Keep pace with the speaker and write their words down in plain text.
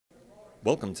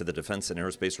Welcome to the Defense and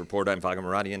Aerospace Report. I'm Vago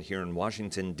Muradian here in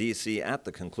Washington, D.C. at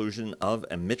the conclusion of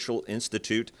a Mitchell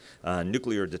Institute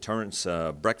nuclear deterrence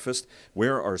breakfast,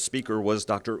 where our speaker was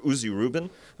Dr. Uzi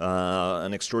Rubin,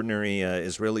 an extraordinary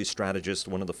Israeli strategist,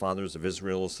 one of the fathers of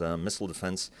Israel's missile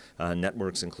defense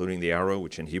networks, including the Arrow,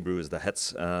 which in Hebrew is the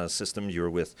Hetz system. You're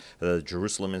with the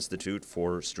Jerusalem Institute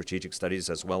for Strategic Studies,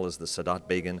 as well as the Sadat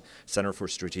Begin Center for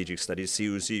Strategic Studies. See,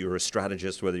 Uzi, you're a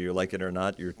strategist, whether you like it or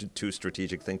not. You're two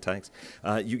strategic think tanks.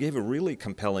 You gave a really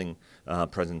compelling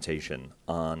presentation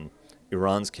on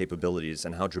Iran's capabilities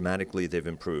and how dramatically they've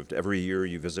improved. Every year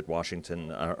you visit Washington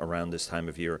around this time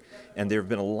of year, and there have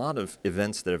been a lot of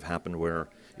events that have happened where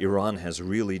Iran has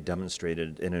really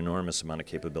demonstrated an enormous amount of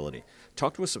capability.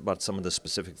 Talk to us about some of the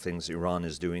specific things Iran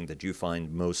is doing that you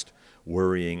find most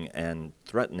worrying and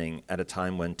threatening at a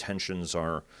time when tensions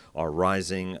are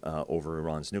rising over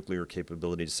Iran's nuclear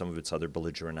capabilities, some of its other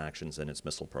belligerent actions, and its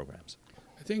missile programs.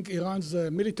 I think Iran's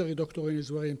military doctrine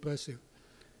is very impressive.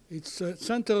 It's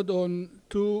centered on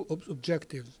two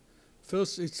objectives.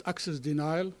 First, it's access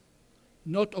denial,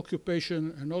 not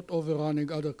occupation and not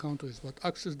overrunning other countries, but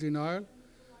access denial.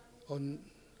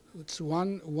 It's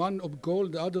one goal.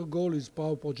 The other goal is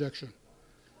power projection.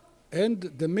 And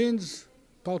the means,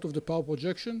 part of the power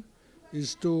projection,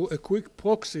 is to equip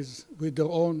proxies with their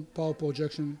own power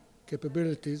projection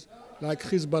capabilities, like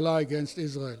Hezbollah against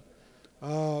Israel.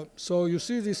 So you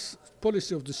see this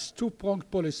policy of this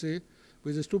two-pronged policy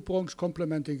with these two prongs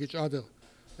complementing each other.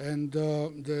 And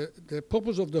the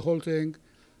purpose of the whole thing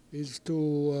is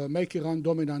to make Iran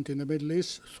dominant in the Middle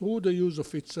East through the use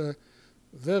of its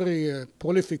very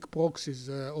prolific proxies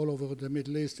all over the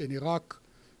Middle East, in Iraq,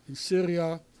 in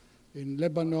Syria, in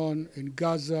Lebanon, in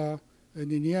Gaza,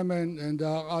 and in Yemen, and there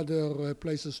are other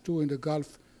places too in the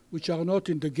Gulf which are not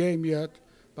in the game yet,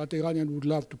 but Iranians would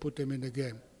love to put them in the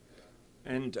game.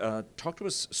 And talk to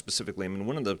us specifically. I mean,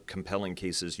 one of the compelling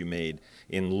cases you made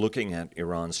in looking at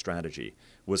Iran's strategy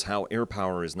was how air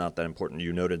power is not that important.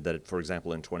 You noted that, for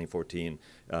example, in 2014,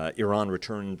 Iran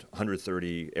returned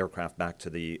 130 aircraft back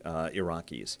to the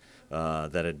Iraqis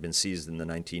that had been seized in the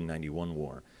 1991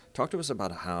 war. Talk to us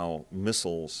about how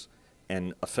missiles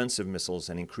and offensive missiles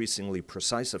and increasingly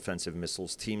precise offensive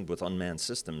missiles teamed with unmanned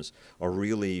systems are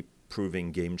really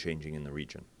proving game-changing in the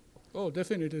region. Oh,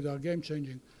 definitely they are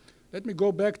game-changing. Let me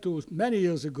go back to many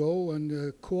years ago and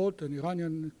an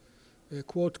Iranian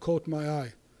quote caught my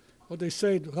eye. What they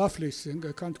said, roughly,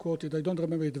 I can't quote it, I don't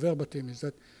remember it verbatim, is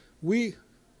that we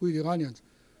Iranians,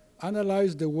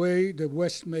 analyzed the way the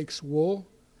West makes war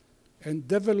and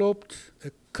developed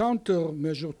a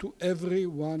countermeasure to every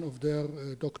one of their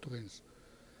doctrines.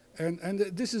 And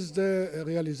this is the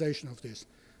realization of this.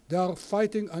 They are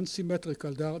fighting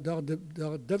unsymmetrical. They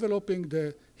are developing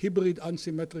the hybrid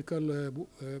unsymmetrical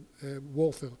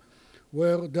warfare,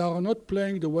 where they are not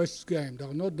playing the West's game. They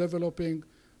are not developing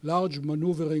large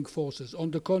maneuvering forces.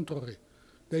 On the contrary,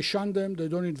 they shun them, they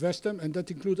don't invest them, and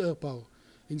that includes air power.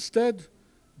 Instead,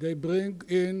 they bring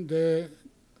in the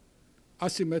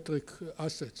asymmetric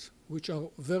assets, which are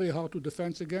very hard to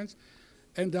defend against,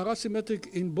 and they are asymmetric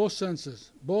in both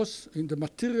senses, both in the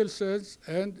material sense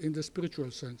and in the spiritual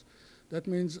sense. That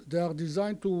means they are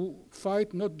designed to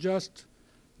fight not just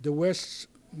the West's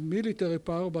military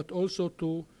power, but also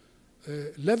to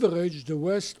leverage the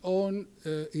West's own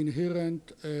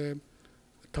inherent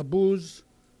taboos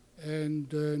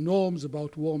and norms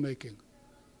about war making.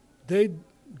 They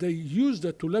use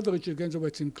that to leverage against the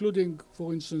West, including,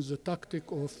 for instance, the tactic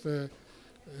of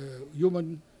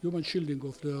human shielding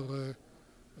of their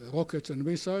rockets and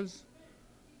missiles.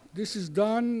 This is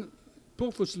done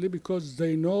purposely because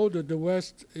they know that the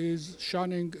West is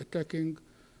shunning attacking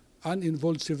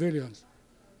uninvolved civilians.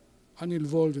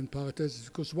 Uninvolved in parentheses,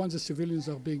 because once the civilians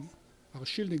are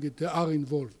shielding it, they are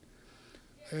involved.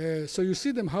 So you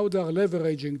see them how they are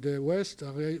leveraging the West,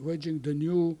 are leveraging the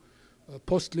new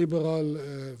post-liberal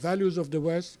values of the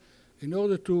West in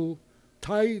order to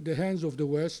tie the hands of the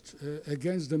West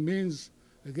against the means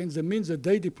that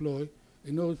they deploy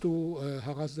in order to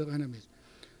harass their enemies.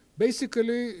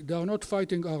 Basically, they are not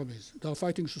fighting armies, they are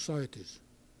fighting societies.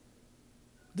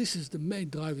 This is the main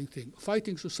driving thing,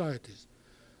 fighting societies.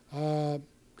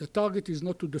 The target is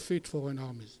not to defeat foreign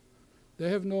armies. They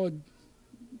have no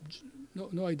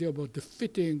idea about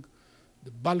defeating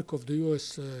the bulk of the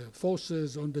US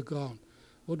forces on the ground.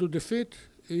 What to defeat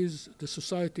is the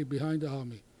society behind the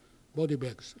army, body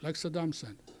bags, like Saddam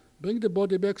said. Bring the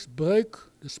body bags, break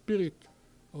the spirit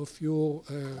of your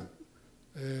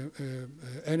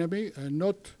enemy, and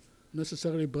not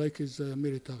necessarily break his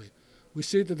military. We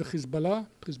see that the Hezbollah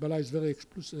is very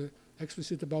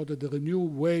explicit about the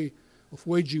renewed way of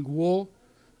waging war.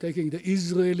 taking the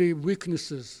Israeli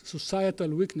weaknesses, societal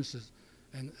weaknesses,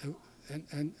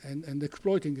 and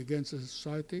exploiting against the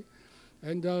society.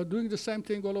 And they are doing the same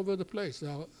thing all over the place. They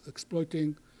are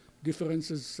exploiting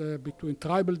differences between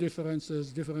tribal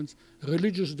differences, different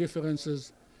religious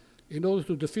differences, in order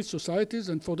to defeat societies.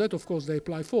 And for that, of course, they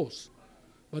apply force.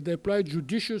 But they apply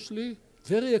judiciously,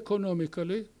 very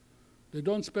economically. They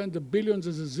don't spend the billions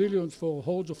and the zillions for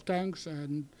hordes of tanks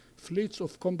and fleets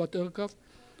of combat aircraft.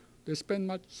 They spend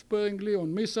much sparingly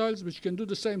on missiles, which can do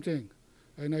the same thing.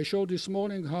 And I showed this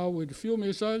morning how with few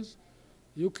missiles,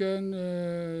 you can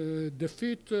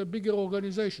defeat bigger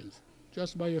organizations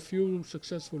just by a few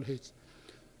successful hits.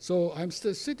 So I'm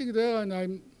still sitting there,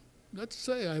 and let's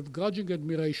say, I have grudging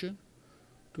admiration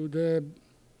to the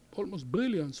almost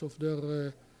brilliance of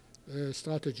their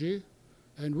strategy.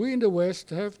 And we in the West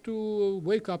have to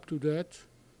wake up to that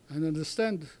and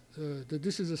understand that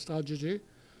this is a strategy,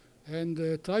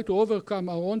 and try to overcome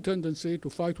our own tendency to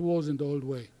fight wars in the old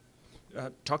way.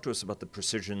 Talk to us about the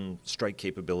precision strike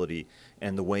capability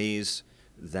and the ways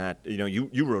that,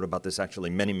 you wrote about this actually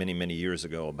many years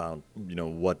ago about,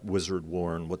 what Wizard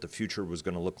War and what the future was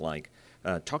going to look like.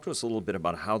 Talk to us a little bit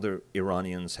about how the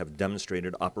Iranians have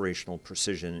demonstrated operational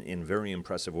precision in very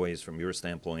impressive ways from your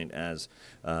standpoint as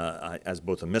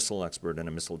both a missile expert and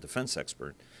a missile defense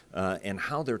expert, and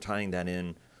how they're tying that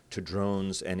in to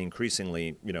drones and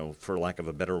increasingly, for lack of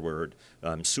a better word,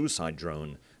 suicide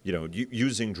drone,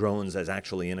 using drones as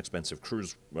actually inexpensive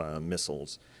cruise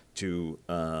missiles to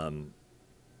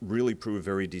really prove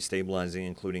very destabilizing,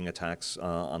 including attacks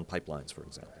on pipelines, for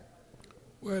example.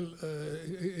 Well,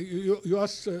 you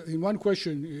asked in one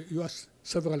question, you asked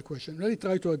several questions. Let me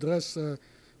try to address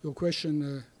your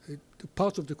question,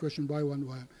 parts of the question by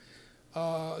one.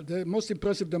 The most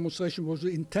impressive demonstration was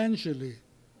intentionally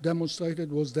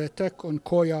demonstrated was the attack on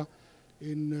Koya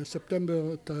in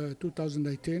September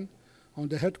 2018 on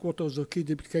the headquarters of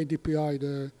KDPI,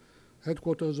 the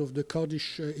headquarters of the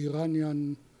Kurdish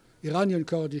Iranian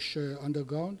Kurdish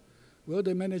underground, where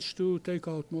they managed to take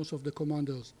out most of the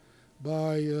commanders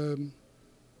by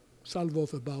salvo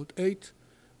of about 8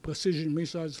 precision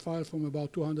missiles fired from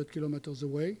about 200 kilometers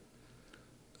away.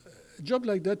 A job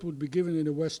like that would be given in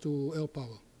the West to air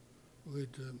power, with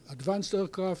advanced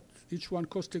aircraft, each one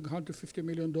costing $150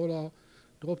 million,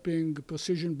 dropping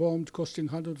precision bombs costing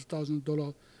hundreds of thousands of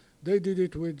dollars. They did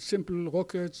it with simple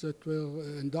rockets that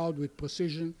were endowed with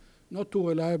precision, not too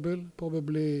reliable,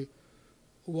 probably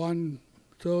 1/3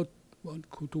 to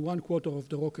 1/4 of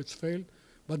the rockets failed.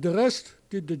 But the rest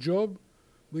did the job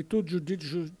with two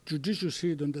judicious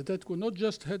hit on the headquarters, not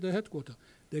just the headquarters,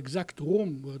 the exact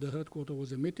room where the headquarters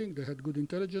was emitting. They had good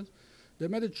intelligence. They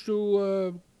managed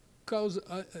to cause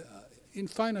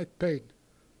infinite pain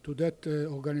to that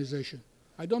organization.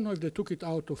 I don't know if they took it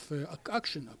out of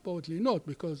action, apparently not,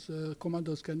 because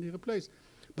commanders can be replaced.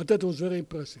 But that was very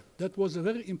impressive. That was a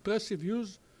very impressive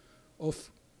use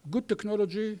of good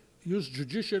technology used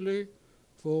judicially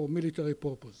for military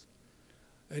purpose.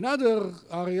 Another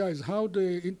area is how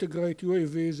they integrate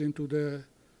UAVs into the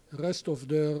rest of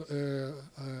their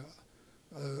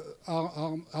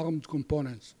armed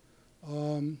components.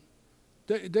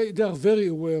 They are very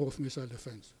aware of missile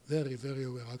defense, very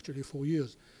aware, actually, for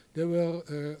years. They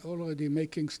were already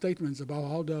making statements about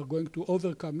how they are going to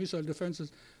overcome missile defenses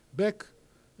back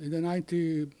in the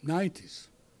 1990s,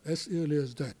 as early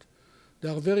as that. They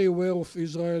are very aware of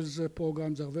Israel's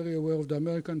programs. They are very aware of the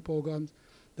American programs.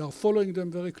 They are following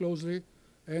them very closely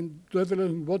and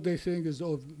developing what they think is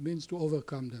means to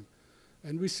overcome them.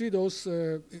 And we see those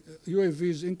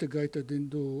UAVs integrated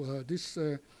into this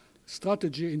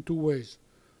strategy in two ways.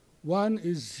 One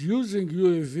is using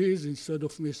UAVs instead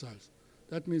of missiles.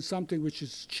 That means something which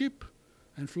is cheap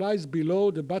and flies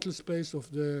below the battle space of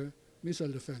the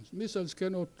missile defense. Missiles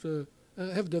cannot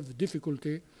have the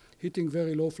difficulty hitting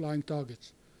very low-flying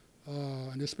targets,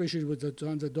 and especially with the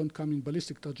ones that don't come in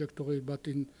ballistic trajectory, but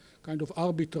in kind of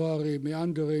arbitrary,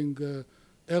 meandering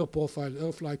air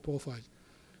flight profiles.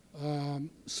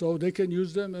 So they can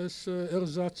use them as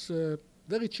ersatz,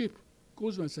 very cheap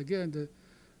cruise missiles. Again,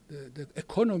 the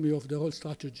economy of the whole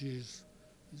strategy is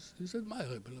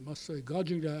admirable, I must say.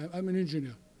 Grudgingly, I'm an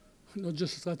engineer, not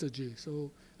just strategy.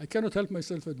 So I cannot help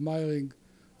myself admiring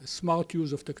a smart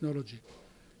use of technology.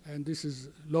 And this is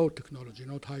low technology,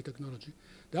 not high technology.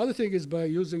 The other thing is by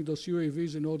using those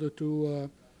UAVs in order to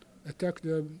attack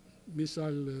the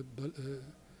missile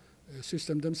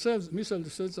system themselves. Missile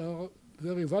systems are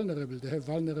very vulnerable. They have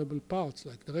vulnerable parts,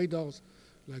 like the radars,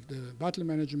 like the battle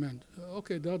management.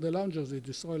 Okay, there are the launchers. They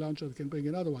destroy launchers, they can bring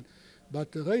another one.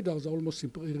 But the radars are almost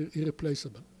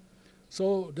irreplaceable.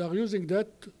 So they are using that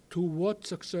to what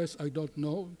success, I don't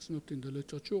know. It's not in the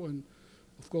literature. And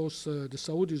of course, the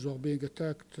Saudis were being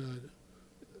attacked,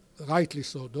 rightly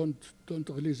so. Don't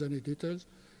release any details.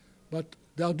 But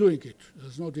they are doing it.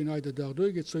 There's no denying that they are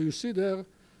doing it. So you see there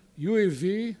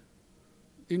UAV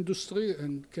industry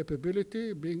and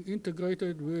capability being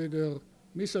integrated with their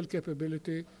missile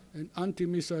capability and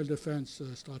anti-missile defense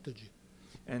strategy.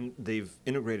 And they've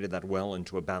integrated that well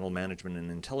into a battle management and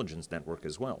intelligence network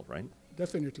as well, right?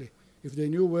 Definitely. If they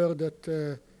knew where that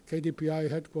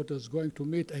KDPI headquarters is going to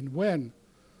meet and when,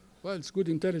 well, it's good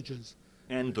intelligence.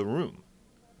 And the room.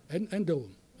 And the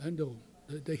room. And the room.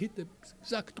 They hit the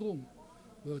exact room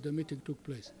where the meeting took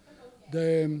place.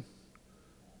 The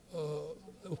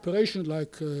operation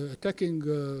like attacking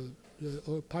the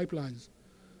pipelines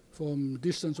from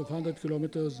distance of 100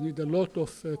 kilometers need a lot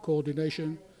of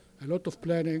coordination, a lot of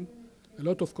planning, a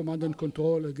lot of command and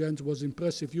control. Again, it was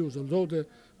impressive use. Although the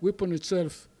weapon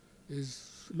itself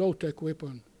is low-tech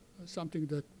weapon, something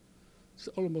that is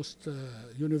almost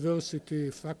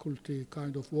university, faculty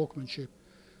kind of workmanship.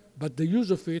 But the use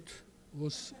of it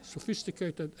was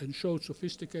sophisticated and showed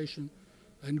sophistication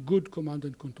and good command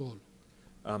and control.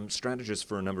 Strategists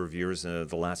for a number of years,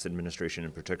 the last administration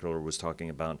in particular, was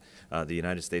talking about the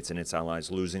United States and its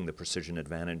allies losing the precision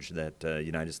advantage that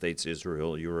United States,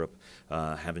 Israel, Europe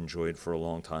have enjoyed for a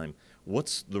long time.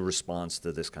 What's the response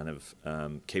to this kind of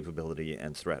capability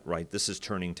and threat, right? This is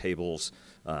turning tables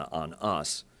on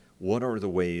us. What are the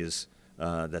ways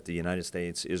that the United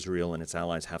States, Israel, and its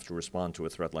allies have to respond to a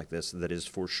threat like this that is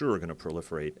for sure going to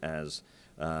proliferate as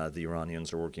the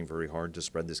Iranians are working very hard to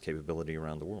spread this capability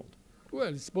around the world? Well,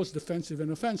 it's both defensive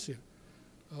and offensive.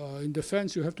 In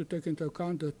defense, you have to take into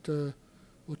account that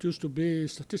what used to be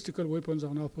statistical weapons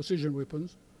are now precision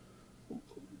weapons.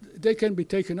 They can be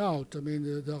taken out. I mean,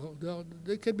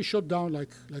 they can be shot down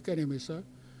like any missile,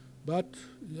 but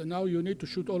now you need to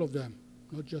shoot all of them,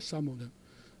 not just some of them.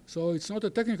 So it's not a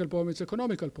technical problem, it's an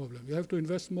economical problem. You have to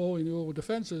invest more in your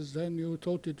defenses than you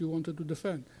thought that you wanted to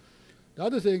defend. The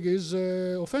other thing is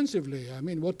offensively. I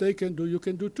mean, what they can do, you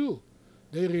can do too.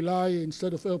 They rely,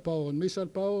 instead of air power, on missile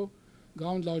power,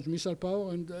 ground large missile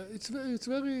power, and it's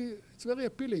very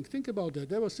appealing. Think about that.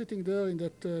 They were sitting there in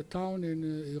that town in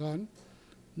Iran.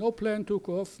 No plane took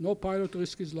off, no pilot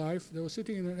risked his life. They were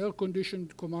sitting in an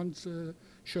air-conditioned command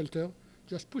shelter,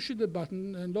 just pushing the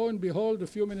button, and lo and behold, a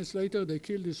few minutes later, they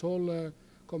killed this whole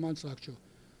command structure.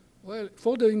 Well,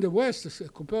 in the West, a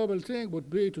comparable thing would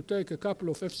be to take a couple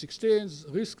of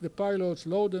F-16s, risk the pilots,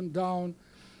 load them down,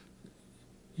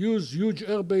 use huge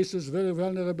air bases, very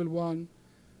vulnerable one.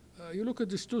 You look at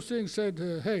these two things, said,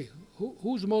 hey,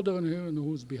 who's modern here and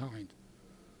who's behind?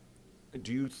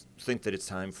 Do you think that it's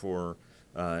time for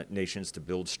nations to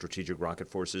build strategic rocket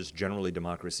forces? Generally,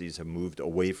 democracies have moved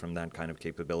away from that kind of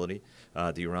capability.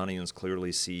 The Iranians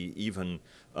clearly see even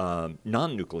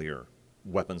non-nuclear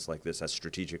weapons like this as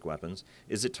strategic weapons.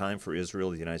 Is it time for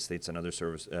Israel, the United States, and other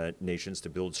nations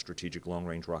to build strategic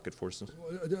long-range rocket forces?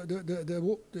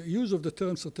 The use of the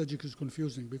term strategic is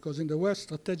confusing because in the West,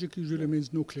 strategic usually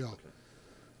means nuclear.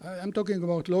 Okay. I'm talking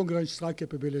about long-range strike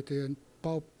capability and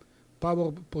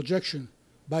power projection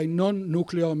by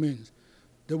non-nuclear means.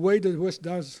 The way the West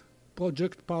does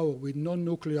project power with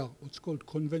non-nuclear, what's called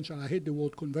conventional, I hate the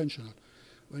word conventional.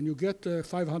 When you get a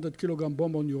 500-kilogram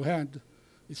bomb on your hand,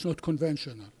 it's not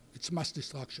conventional. It's mass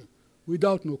destruction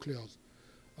without nuclears.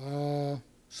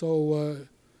 So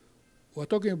we're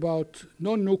talking about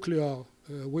non-nuclear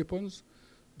weapons.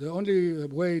 The only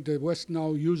way the West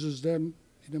now uses them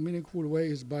in a meaningful way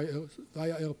is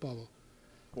via air power.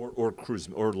 Or cruise,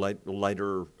 or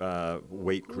lighter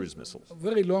weight cruise missiles.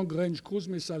 Very long-range cruise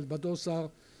missiles, but those are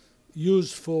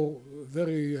used for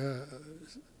very,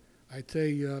 I'd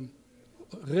say,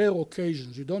 rare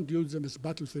occasions. You don't use them as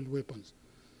battlefield weapons.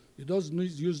 You don't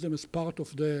use them as part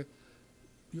of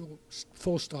your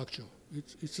force structure.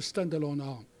 It's a standalone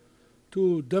arm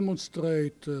to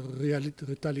demonstrate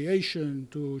retaliation,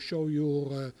 to show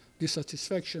your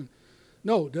dissatisfaction.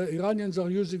 No, the Iranians are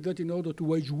using that in order to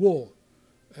wage war.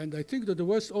 And I think that the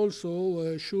West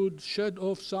also should shed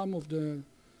off some of the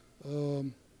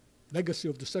legacy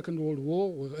of the Second World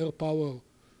War, where air power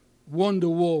won the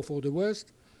war for the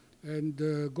West, and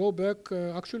go back,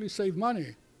 actually save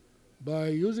money by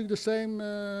using the same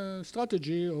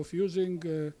strategy of using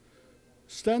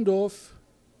standoff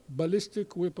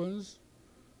ballistic weapons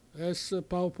as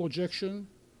power projection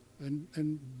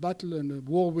and battle and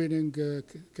war-winning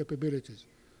capabilities.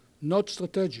 Not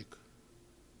strategic,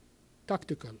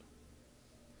 tactical.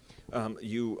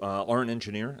 You are an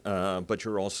engineer, but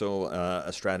you're also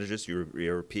a strategist. Your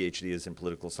PhD is in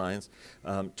political science.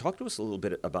 Talk to us a little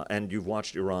bit about, and you've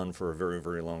watched Iran for a very,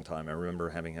 very long time. I remember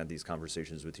having had these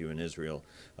conversations with you in Israel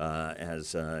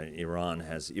as Iran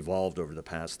has evolved over the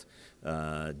past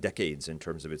decades in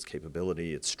terms of its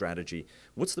capability, its strategy.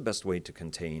 What's the best way to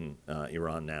contain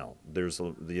Iran now?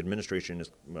 The administration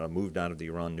has moved out of the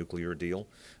Iran nuclear deal.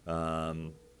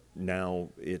 Now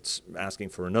it's asking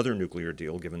for another nuclear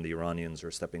deal, given the Iranians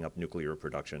are stepping up nuclear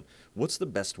production. What's the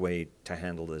best way to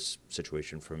handle this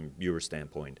situation from your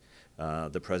standpoint?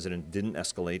 The president didn't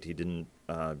escalate. He didn't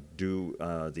do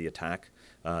the attack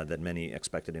that many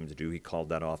expected him to do. He called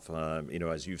that off,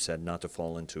 as you've said, not to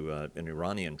fall into an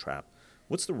Iranian trap.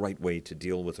 What's the right way to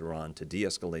deal with Iran, to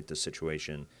de-escalate the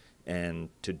situation, and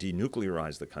to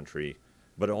denuclearize the country,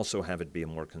 but also have it be a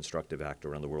more constructive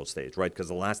actor on the world stage, right? Because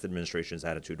the last administration's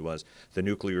attitude was the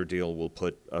nuclear deal will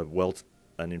put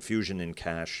an infusion in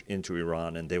cash into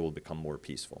Iran and they will become more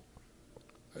peaceful.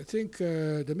 I think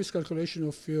the miscalculation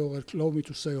of allow me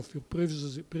to say, of your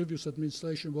previous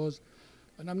administration was,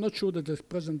 and I'm not sure that the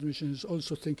present administration is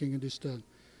also thinking in this term.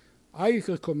 I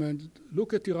recommend,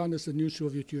 look at Iran as the new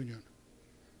Soviet Union.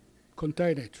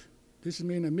 Contain it. This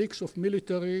means a mix of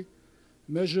military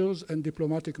measures and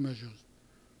diplomatic measures.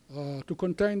 To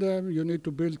contain them, you need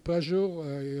to build pressure,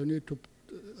 you need to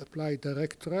apply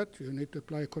direct threat, you need to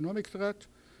apply economic threat.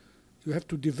 You have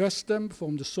to divest them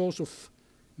from the source of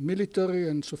military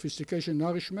and sophistication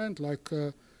nourishment, like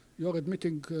you're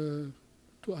admitting to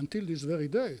until this very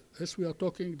day. As we are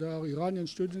talking, there are Iranian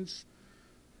students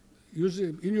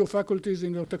using, in your faculties,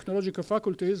 in your technological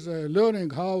faculties,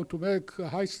 learning how to make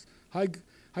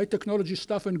high technology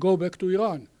stuff and go back to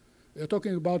Iran. We are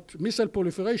talking about missile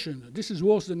proliferation. This is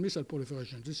worse than missile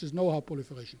proliferation. This is know-how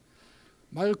proliferation.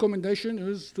 My recommendation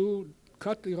is to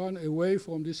cut Iran away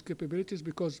from these capabilities,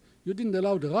 because you didn't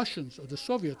allow the Russians or the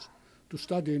Soviets to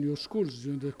study in your schools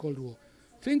during the Cold War.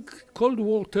 Think Cold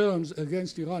War terms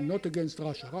against Iran, not against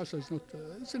Russia. Russia is not,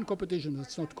 it's in competition,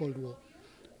 it's not Cold War.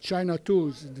 China too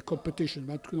is in the competition,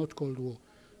 but not Cold War.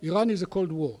 Iran is a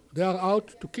Cold War. They are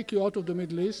out to kick you out of the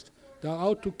Middle East. They are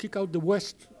out to kick out the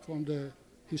West from the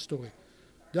history.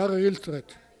 They are a real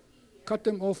threat. Cut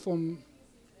them off from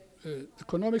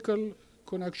economical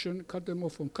connection, cut them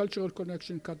off from cultural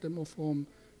connection, cut them off from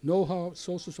know-how,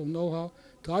 sources of know-how.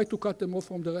 Try to cut them off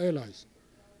from their allies.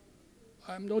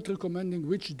 I'm not recommending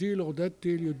which deal or that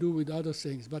deal you do with other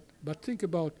things, but think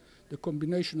about the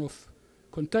combination of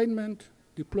containment,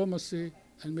 diplomacy,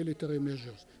 and military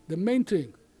measures. The main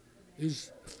thing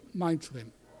is mind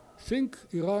frame. Think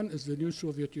Iran as the new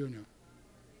Soviet Union,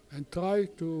 and try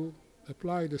to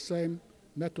apply the same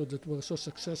methods that were so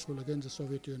successful against the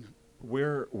Soviet Union.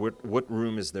 What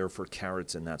room is there for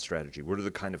carrots in that strategy? What are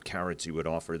the kind of carrots you would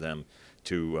offer them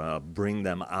to bring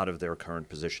them out of their current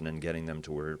position and getting them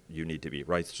to where you need to be,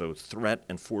 right? So threat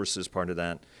and force is part of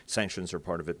that, sanctions are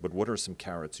part of it, but what are some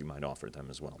carrots you might offer them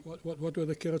as well? What are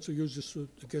the carrots you use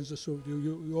against the Soviet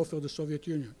Union? You offer the Soviet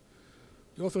Union.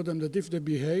 You offer them that if they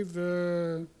behave,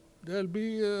 they'll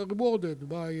be rewarded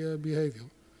by behavior.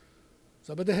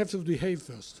 So, but they have to behave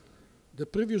first. The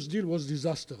previous deal was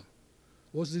disaster.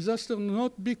 Was disaster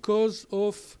not because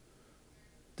of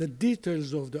the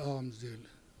details of the arms deal,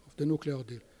 of the nuclear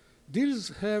deal. Deals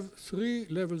have 3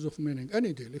 levels of meaning,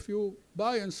 any deal. If you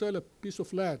buy and sell a piece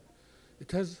of land,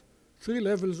 it has 3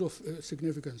 levels of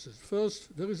significances.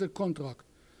 First, there is a contract,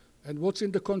 and what's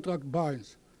in the contract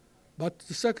binds. But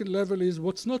the second level is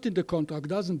what's not in the contract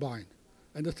doesn't bind.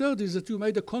 And the third is that you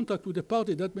made a contract with a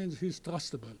party, that means he's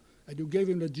trustable, and you gave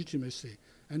him legitimacy.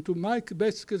 And to my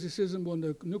best criticism on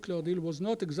the nuclear deal was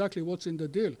not exactly what's in the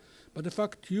deal, but the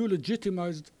fact you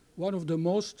legitimized one of the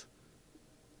most,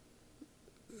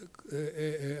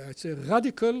 I'd say,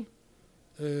 radical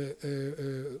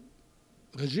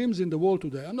regimes in the world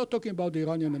today. I'm not talking about the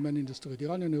Iranian and industry. The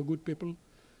Iranians are good people,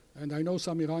 and I know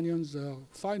some Iranians are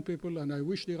fine people, and I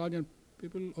wish the Iranian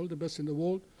people all the best in the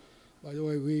world. By the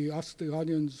way, we asked the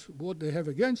Iranians what they have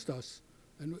against us,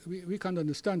 and we can't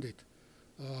understand it.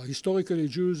 Historically,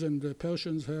 Jews and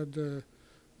Persians had a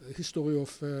history of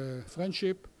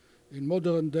friendship. In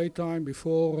modern daytime,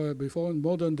 before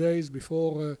modern days,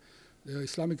 before the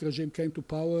Islamic regime came to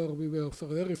power, we were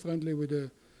very friendly with the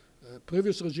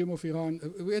previous regime of Iran.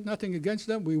 We had nothing against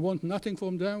them. We want nothing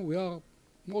from them. We are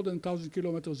more than 1,000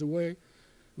 kilometers away.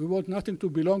 We want nothing to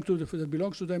belong to that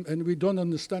belongs to them, and we don't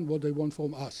understand what they want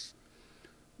from us.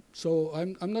 So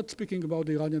I'm not speaking about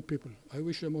the Iranian people. I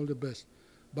wish them all the best.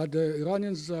 But the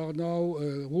Iranians are now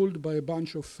ruled by a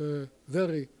bunch of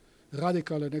very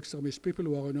radical and extremist people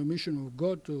who are on a mission of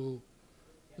God to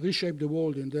reshape the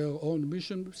world in their own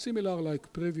mission, similar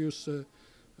like previous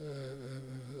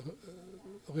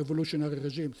revolutionary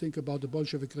regime. Think about the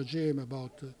Bolshevik regime,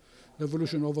 about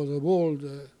revolution over the world.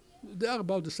 They are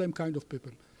about the same kind of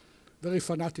people, very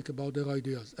fanatic about their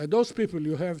ideas. And those people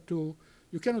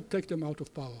you cannot take them out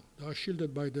of power. They are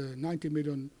shielded by the 90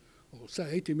 million or say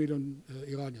 80 million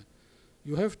Iranian.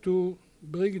 You have to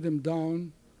bring them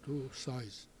down to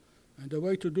size. And the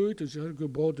way to do it is you have to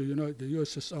bring the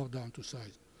USSR down to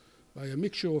size by a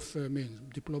mixture of means,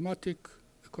 diplomatic,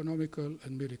 economical,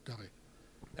 and military.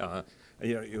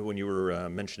 When you were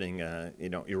mentioning,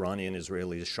 Iranian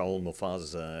Israelis, Shaul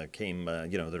Mofaz came.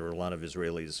 There were a lot of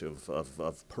Israelis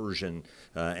of Persian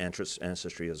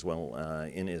ancestry as well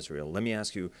in Israel. Let me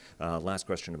ask you last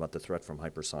question about the threat from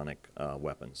hypersonic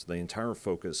weapons. The entire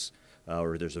focus,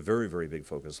 or there's a very, very big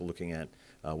focus looking at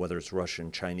whether it's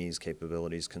Russian, Chinese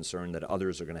capabilities, concerned that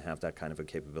others are going to have that kind of a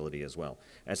capability as well.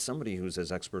 As somebody who's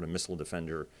as expert a missile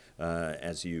defender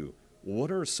as you,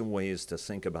 what are some ways to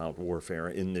think about warfare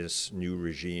in this new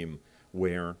regime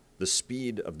where the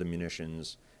speed of the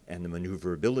munitions and the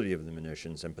maneuverability of the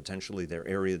munitions and potentially their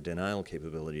area denial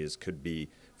capabilities could be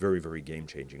very, very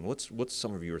game-changing? What's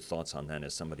some of your thoughts on that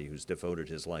as somebody who's devoted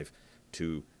his life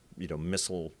to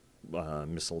missile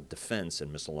defense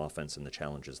and missile offense and the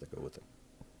challenges that go with it?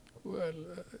 Well,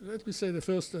 let me say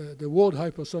the word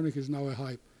hypersonic is now a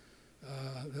hype.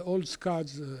 The old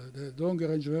Scads, the longer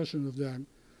range version of them,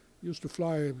 used to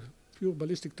fly a pure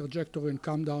ballistic trajectory and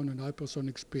come down in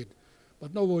hypersonic speed.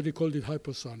 But nobody called it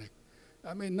hypersonic.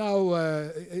 I mean, now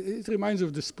it reminds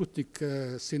of the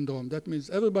Sputnik syndrome. That means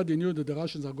everybody knew that the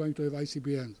Russians are going to have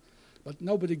ICBMs. But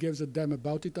nobody gives a damn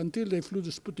about it until they flew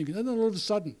the Sputnik. And then all of a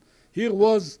sudden, here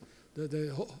was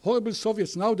the horrible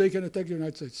Soviets. Now they can attack the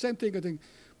United States. Same thing, I think,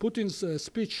 Putin's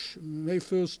speech, May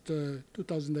 1st,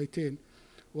 2018,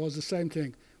 was the same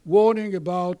thing. Warning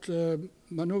about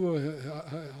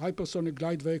hypersonic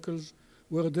glide vehicles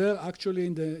were there actually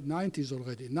in the 90s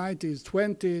already, 90s,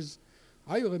 20s.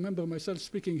 I remember myself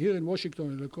speaking here in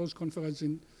Washington in a close conference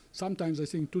sometimes I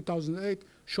think 2008,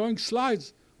 showing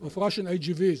slides of Russian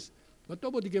AGVs. But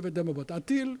nobody gave a damn about it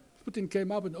until Putin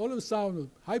came up and all of a sudden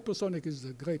hypersonic is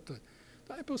a great threat.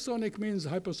 Hypersonic means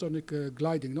hypersonic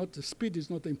gliding. Not the speed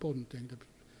is not the important thing.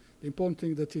 The important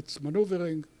thing that it's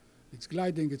maneuvering, it's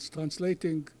gliding, it's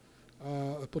translating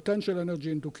potential energy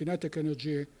into kinetic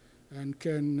energy and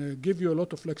can give you a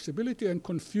lot of flexibility and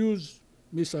confuse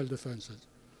missile defenses.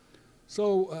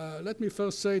 So let me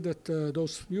first say that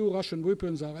those new Russian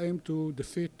weapons are aimed to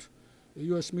defeat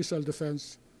US missile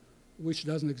defense, which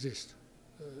doesn't exist.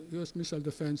 US missile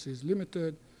defense is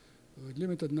limited, with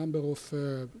limited number of,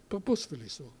 purposefully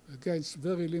so, against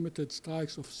very limited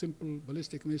strikes of simple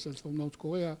ballistic missiles from North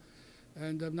Korea,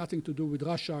 and have nothing to do with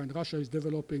Russia, and Russia is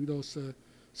developing those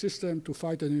systems to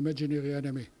fight an imaginary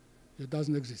enemy that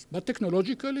doesn't exist. But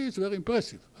technologically, it's very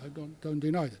impressive. I don't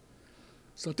deny that.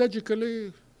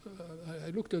 Strategically, I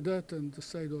looked at that and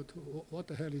said, what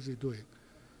the hell is he doing?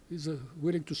 He's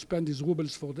willing to spend his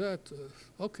rubles for that?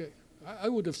 Okay, I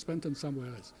would have spent them somewhere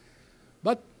else.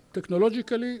 But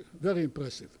technologically, very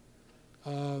impressive.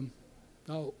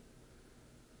 Now,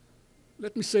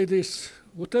 let me say this.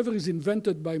 Whatever is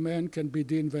invented by man can be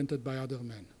de-invented by other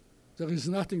men. There is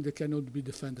nothing that cannot be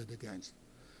defended against.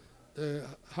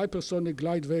 Hypersonic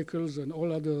glide vehicles and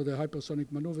all other the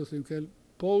hypersonic maneuvers can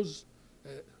pose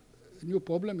a new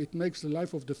problem. It makes the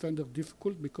life of defender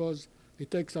difficult because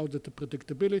it takes out the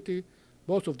predictability,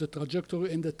 both of the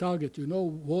trajectory and the target. You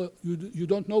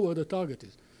don't know where the target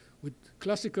is. With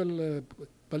classical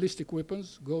ballistic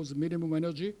weapons goes minimum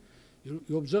energy.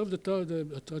 You observe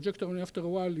the trajectory, and after a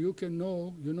while you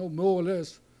know more or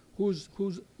less who's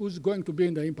going to be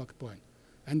in the impact point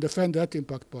and defend that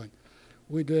impact point.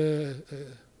 With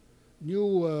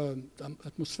new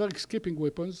atmospheric skipping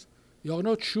weapons, you are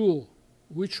not sure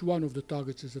which one of the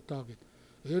targets is the target.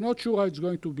 You're not sure how it's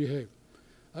going to behave.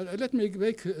 Let me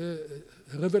make a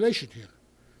revelation here.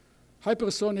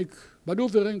 Hypersonic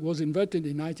maneuvering was invented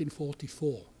in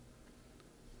 1944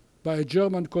 by a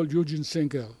German called Eugene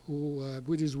Singer, who,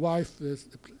 with his wife,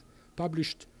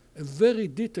 published a very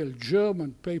detailed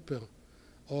German paper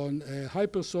on a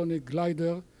hypersonic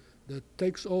glider that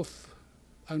takes off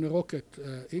on a rocket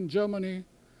in Germany,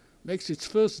 makes its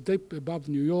first dip above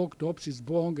New York, drops its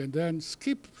bong, and then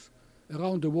skips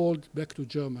around the world back to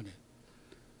Germany.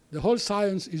 The whole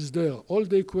science is there. All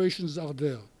the equations are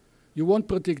there. You want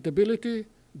predictability?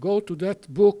 Go to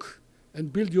that book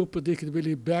and build your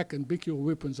predictability back and build your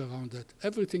weapons around that.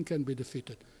 Everything can be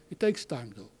defeated. It takes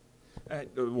time, though.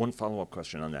 One follow-up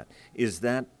question on that. Is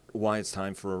that why it's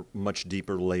time for much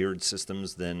deeper layered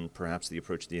systems than perhaps the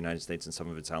approach the United States and some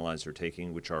of its allies are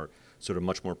taking, which are sort of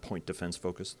much more point defense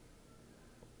focused?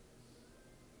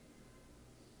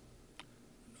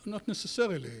 Not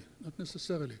necessarily. Not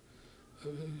necessarily.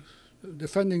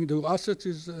 Defending the assets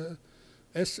is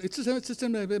it's a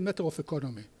matter of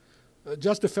economy.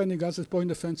 Just defending assets, point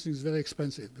defense is very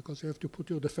expensive because you have to put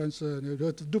your defense, you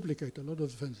have to duplicate a lot of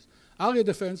defenses. Area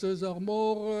defenses are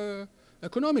more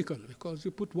economical because you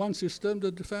put one system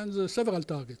that defends several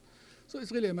targets. So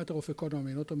it's really a matter of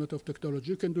economy, not a matter of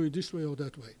technology. You can do it this way or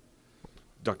that way.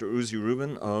 Dr. Uzi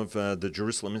Rubin of the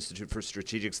Jerusalem Institute for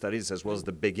Strategic Studies, as well as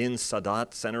the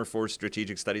Begin-Sadat Center for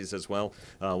Strategic Studies as well,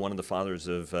 one of the fathers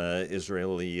of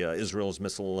Israel's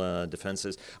missile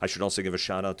defenses. I should also give a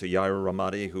shout out to Yair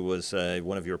Ramadi, who was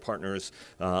one of your partners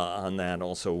on that,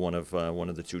 also one of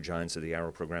the two giants of the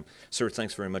Arrow program. Sir,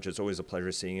 thanks very much. It's always a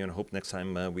pleasure seeing you, and I hope next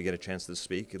time we get a chance to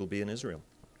speak, it'll be in Israel.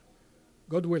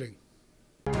 God willing.